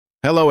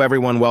Hello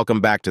everyone, welcome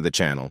back to the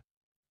channel.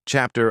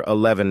 Chapter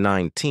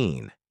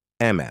 1119,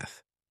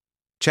 Emeth.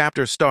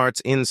 Chapter starts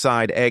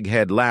inside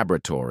Egghead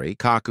Laboratory.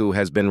 Kaku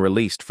has been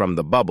released from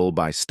the bubble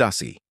by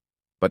Stussy.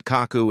 But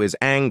Kaku is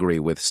angry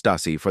with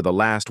Stussy for the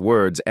last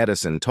words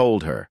Edison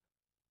told her.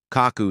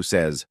 Kaku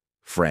says,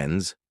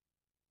 "Friends?"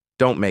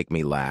 Don't make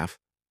me laugh.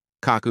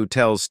 Kaku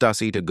tells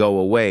Stussy to go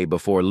away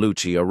before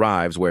Lucci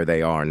arrives where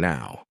they are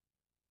now.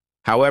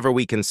 However,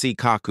 we can see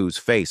Kaku's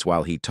face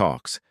while he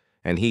talks,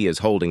 and he is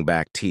holding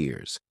back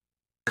tears.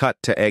 Cut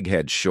to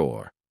Egghead's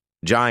shore.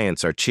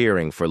 Giants are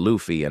cheering for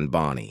Luffy and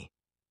Bonnie.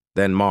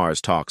 Then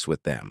Mars talks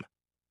with them.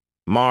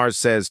 Mars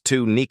says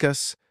to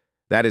Nikas,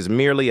 "That is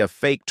merely a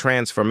fake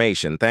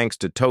transformation thanks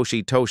to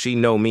Toshi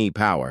no Mi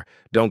power.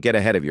 Don't get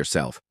ahead of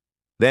yourself."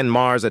 Then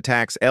Mars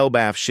attacks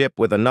Elbaf's ship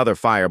with another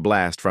fire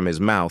blast from his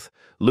mouth.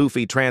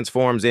 Luffy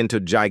transforms into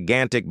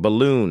gigantic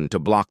balloon to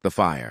block the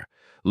fire.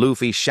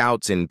 Luffy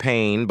shouts in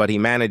pain, but he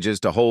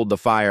manages to hold the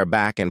fire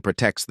back and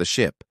protects the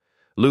ship.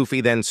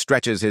 Luffy then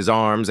stretches his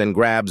arms and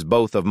grabs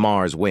both of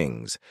Mars'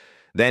 wings.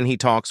 Then he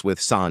talks with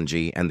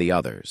Sanji and the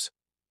others.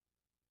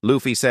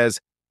 Luffy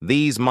says,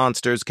 "These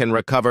monsters can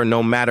recover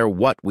no matter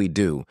what we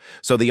do,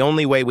 so the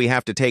only way we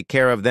have to take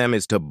care of them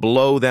is to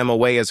blow them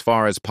away as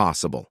far as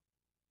possible."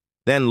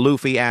 Then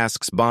Luffy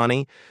asks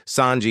Bonnie,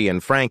 Sanji,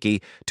 and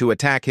Frankie to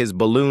attack his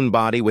balloon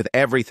body with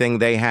everything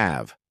they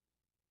have.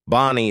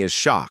 Bonnie is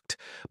shocked,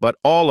 but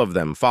all of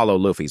them follow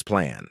Luffy's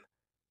plan.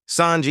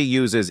 Sanji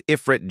uses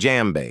Ifrit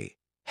Jambe,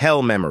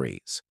 Hell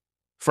Memories.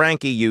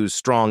 Frankie used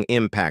Strong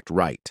Impact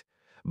Right.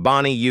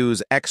 Bonnie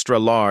used Extra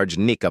Large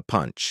Nika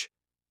Punch.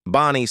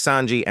 Bonnie,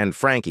 Sanji, and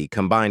Frankie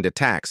combined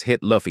attacks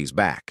hit Luffy's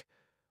back.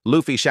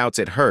 Luffy shouts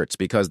it hurts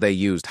because they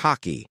used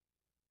Haki.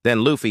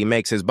 Then Luffy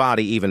makes his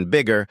body even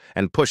bigger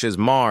and pushes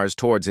Mars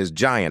towards his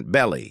giant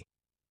belly.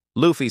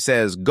 Luffy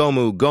says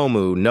Gomu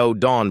Gomu no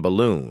Dawn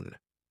Balloon.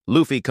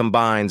 Luffy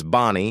combines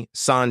Bonnie,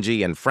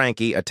 Sanji, and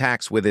Frankie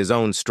attacks with his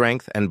own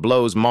strength and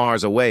blows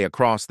Mars away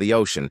across the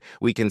ocean.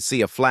 We can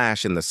see a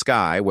flash in the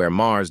sky where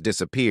Mars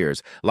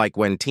disappears, like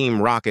when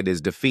Team Rocket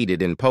is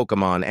defeated in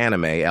Pokemon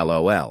anime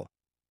LOL.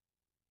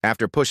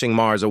 After pushing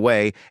Mars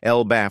away,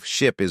 Elbaf's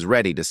ship is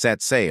ready to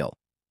set sail.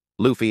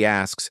 Luffy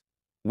asks,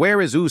 "Where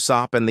is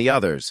Usopp and the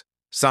others?"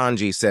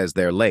 Sanji says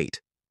they're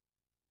late.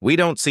 We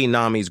don't see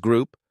Nami's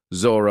group,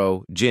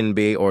 Zoro,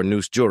 Jinbe, or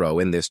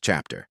Nusjuro in this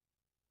chapter.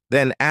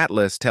 Then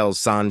Atlas tells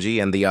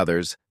Sanji and the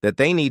others that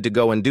they need to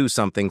go and do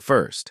something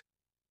first.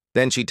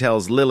 Then she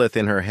tells Lilith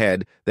in her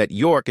head that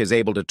York is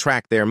able to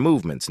track their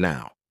movements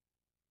now.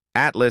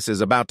 Atlas is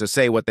about to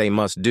say what they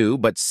must do,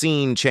 but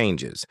scene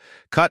changes.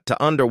 Cut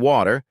to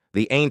underwater,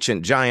 the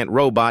ancient giant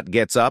robot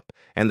gets up,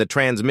 and the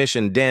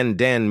transmission Den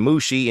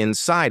Mushi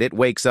inside it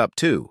wakes up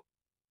too.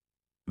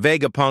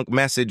 Vegapunk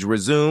message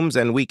resumes,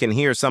 and we can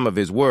hear some of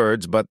his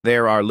words, but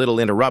there are little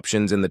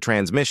interruptions in the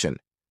transmission.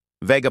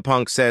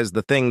 Vegapunk says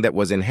the thing that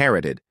was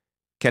inherited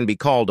can be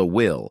called a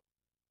will.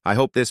 I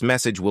hope this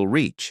message will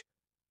reach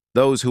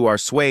those who are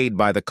swayed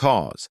by the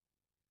cause.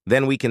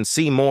 Then we can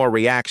see more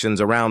reactions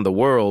around the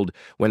world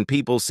when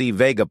people see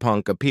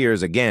Vegapunk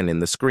appears again in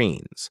the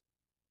screens.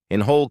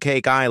 In Whole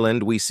Cake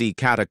Island, we see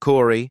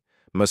Katakuri,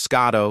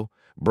 Moscato,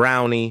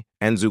 Brownie,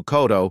 and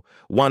Zukoto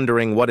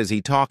wondering what is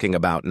he talking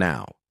about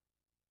now.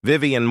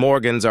 Vivi and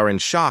Morgans are in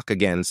shock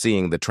again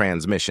seeing the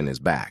transmission is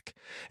back.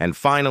 And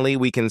finally,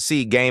 we can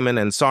see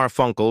Gaiman and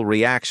Sarfunkel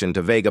reaction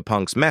to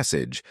Vegapunk's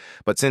message,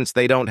 but since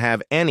they don't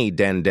have any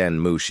Den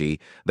Mushi,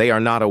 they are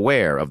not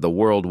aware of the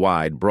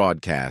worldwide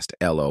broadcast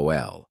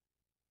LOL.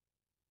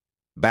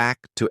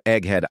 Back to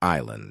Egghead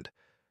Island.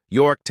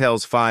 York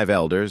tells Five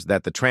Elders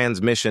that the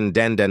transmission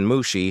Den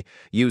Mushi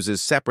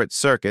uses separate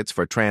circuits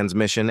for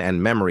transmission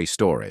and memory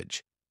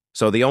storage.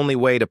 So the only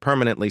way to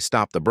permanently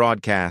stop the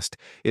broadcast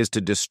is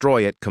to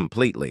destroy it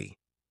completely.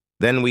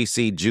 Then we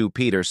see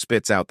Jupiter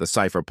spits out the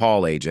Cypher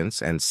Paul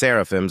agents and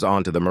Seraphims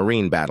onto the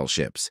marine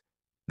battleships.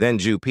 Then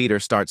Jupiter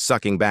starts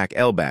sucking back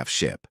Elbaf's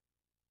ship.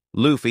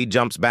 Luffy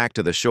jumps back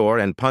to the shore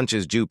and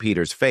punches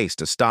Jupiter's face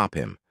to stop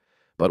him.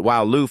 But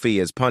while Luffy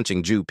is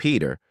punching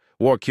Jupiter,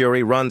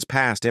 Warcury runs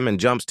past him and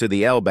jumps to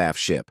the Elbaf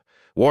ship.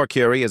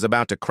 Warcury is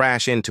about to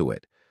crash into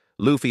it.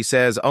 Luffy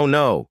says, "Oh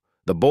no,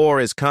 the boar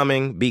is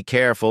coming, be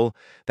careful.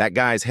 That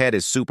guy's head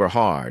is super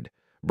hard."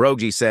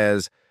 Brogy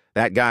says,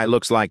 "That guy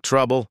looks like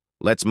trouble.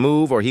 Let's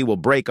move or he will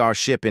break our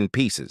ship in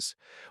pieces."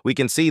 We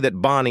can see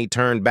that Bonnie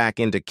turned back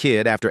into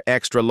Kid after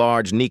extra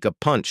large Nika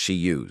punch she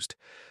used.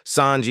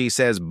 Sanji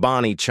says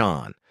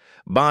Bonnie-chan.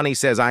 Bonnie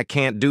says, "I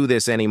can't do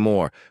this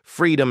anymore.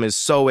 Freedom is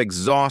so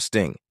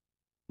exhausting."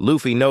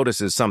 Luffy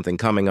notices something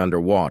coming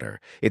underwater.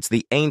 It's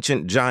the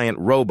ancient giant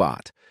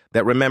robot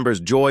that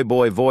remembers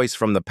Joyboy voice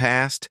from the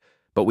past,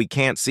 but we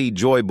can't see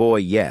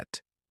Joyboy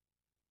yet.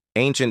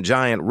 Ancient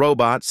giant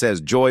robot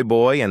says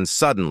Joyboy, and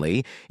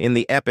suddenly, in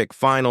the epic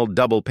final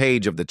double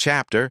page of the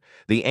chapter,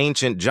 the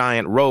ancient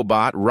giant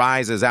robot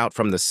rises out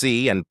from the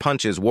sea and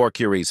punches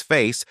Warcury's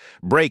face,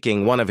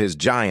 breaking one of his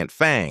giant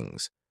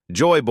fangs.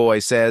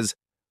 Joyboy says,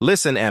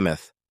 "Listen,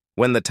 Emeth,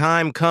 when the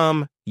time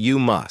come, you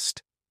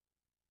must."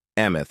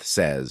 Emeth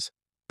says,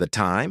 "The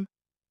time?"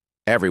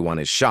 Everyone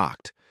is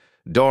shocked.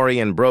 Dory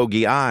and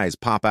Brogy eyes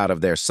pop out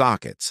of their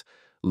sockets.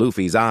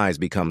 Luffy's eyes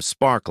become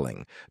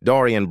sparkling.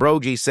 Dory and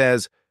Brogy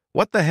says,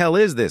 "What the hell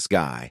is this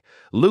guy?"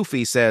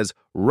 Luffy says,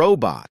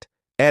 "Robot.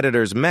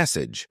 Editor's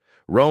message.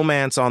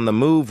 Romance on the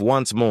move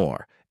once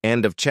more.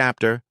 End of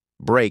chapter.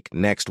 Break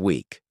next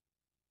week."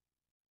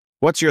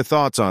 What's your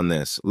thoughts on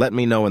this? Let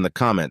me know in the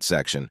comment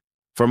section.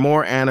 For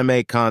more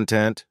anime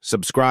content,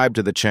 subscribe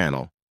to the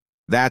channel.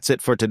 That's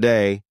it for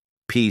today.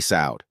 Peace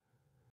out.